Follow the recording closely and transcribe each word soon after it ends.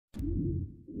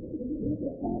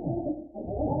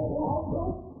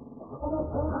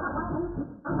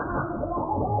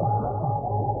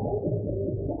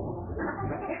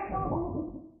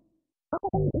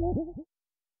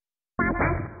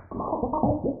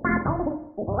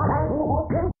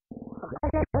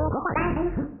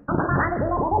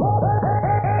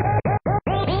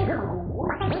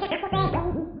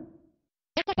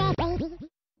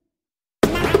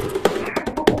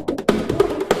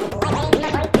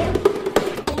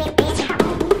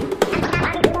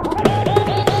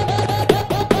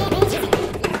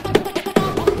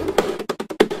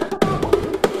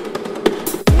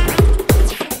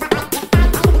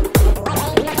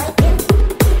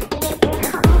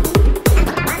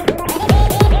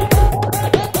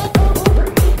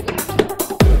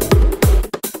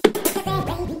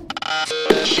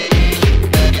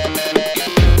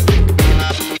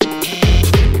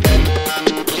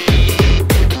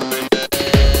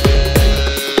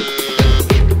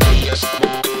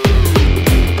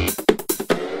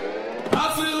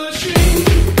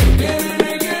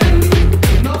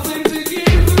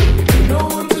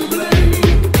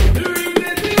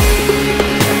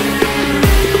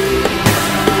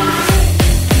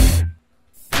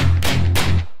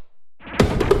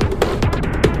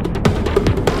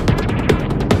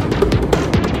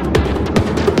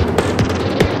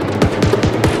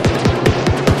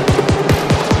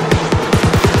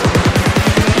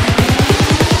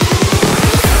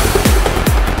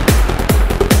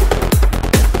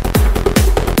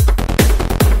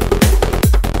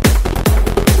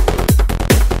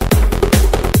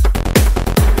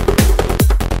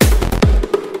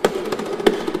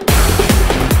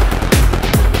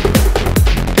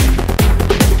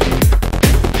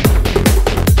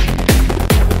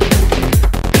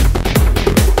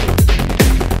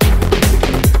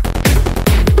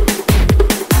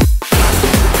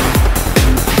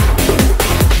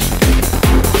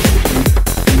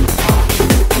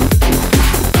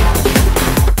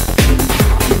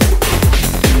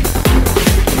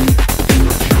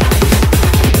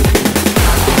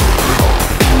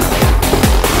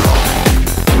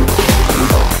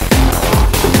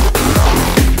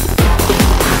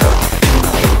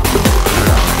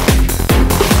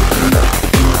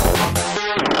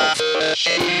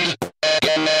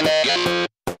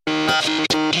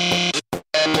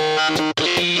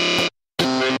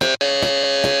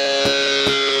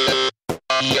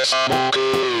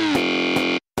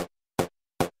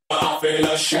feel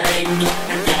ashamed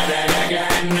again and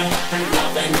again.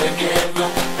 Nothing to give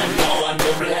and no one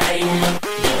to blame.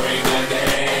 During the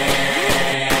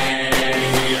day,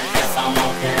 yes, I'm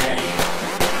okay.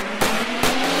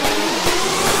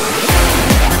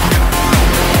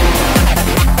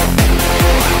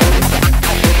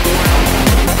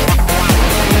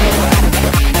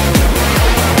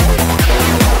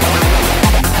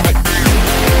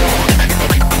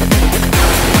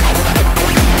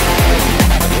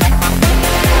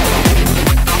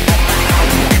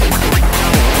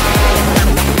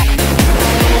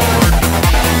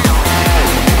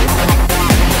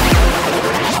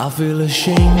 I feel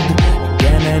ashamed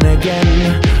again and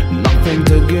again. Nothing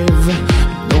to give,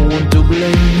 no one to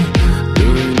blame.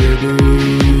 During the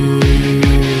day,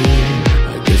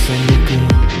 I guess I'm okay.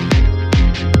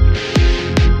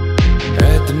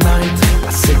 At the night, I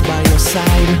sit by your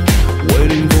side,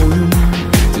 waiting for you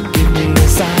to give me a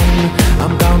sign.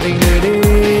 I'm counting the days,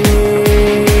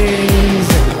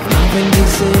 nothing to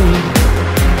say.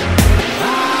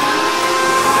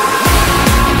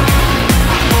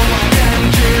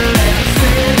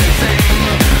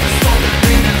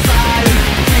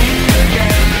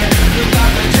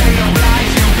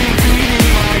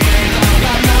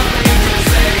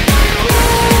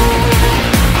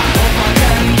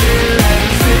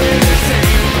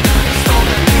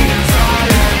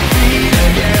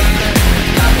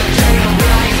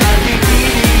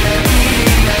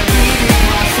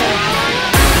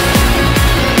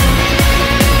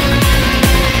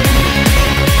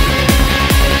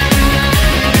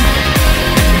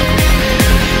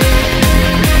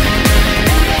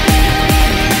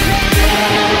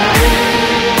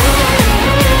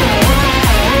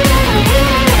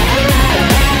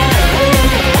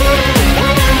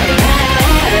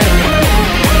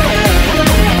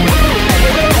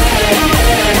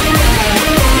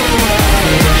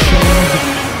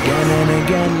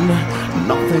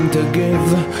 Nothing to give,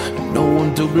 no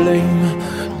one to blame.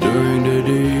 During the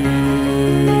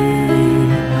day,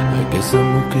 I guess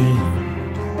I'm okay.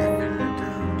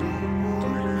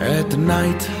 At the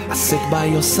night, I sit by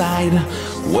your side,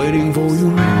 waiting for you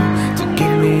to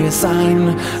give me a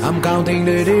sign. I'm counting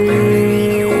the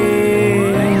days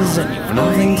and you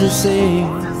nothing to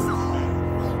say.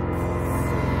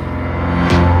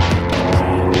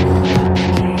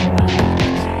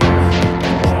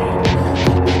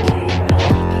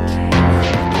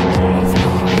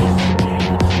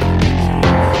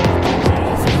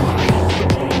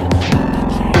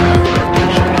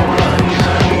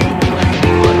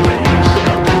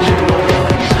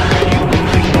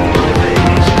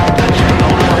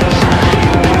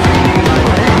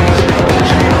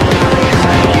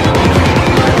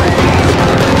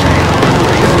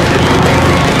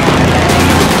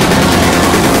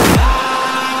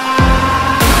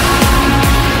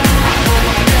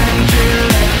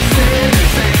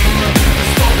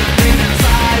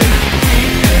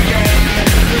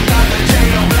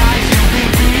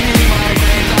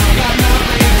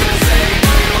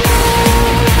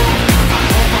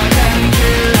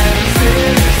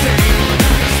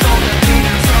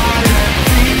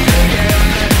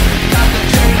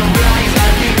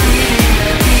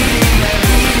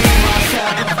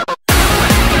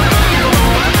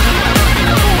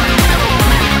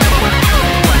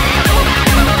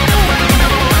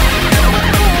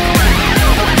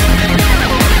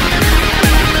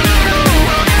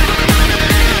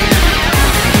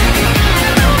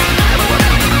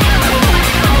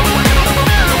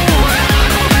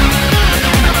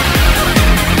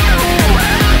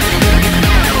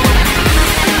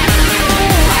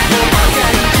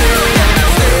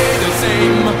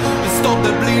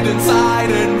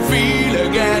 Inside and feel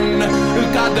again.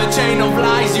 Got the chain of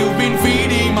lies you've been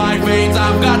feeding my veins.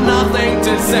 I've got nothing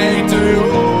to say to you.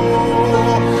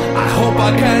 I hope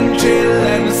I can chill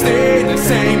and stay the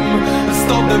same.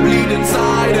 Stop the bleed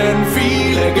inside and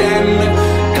feel again.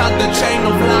 Cut the chain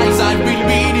of lies I've been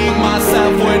beating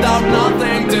myself without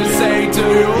nothing to say to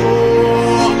you.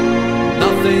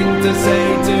 Nothing to say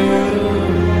to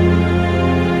you.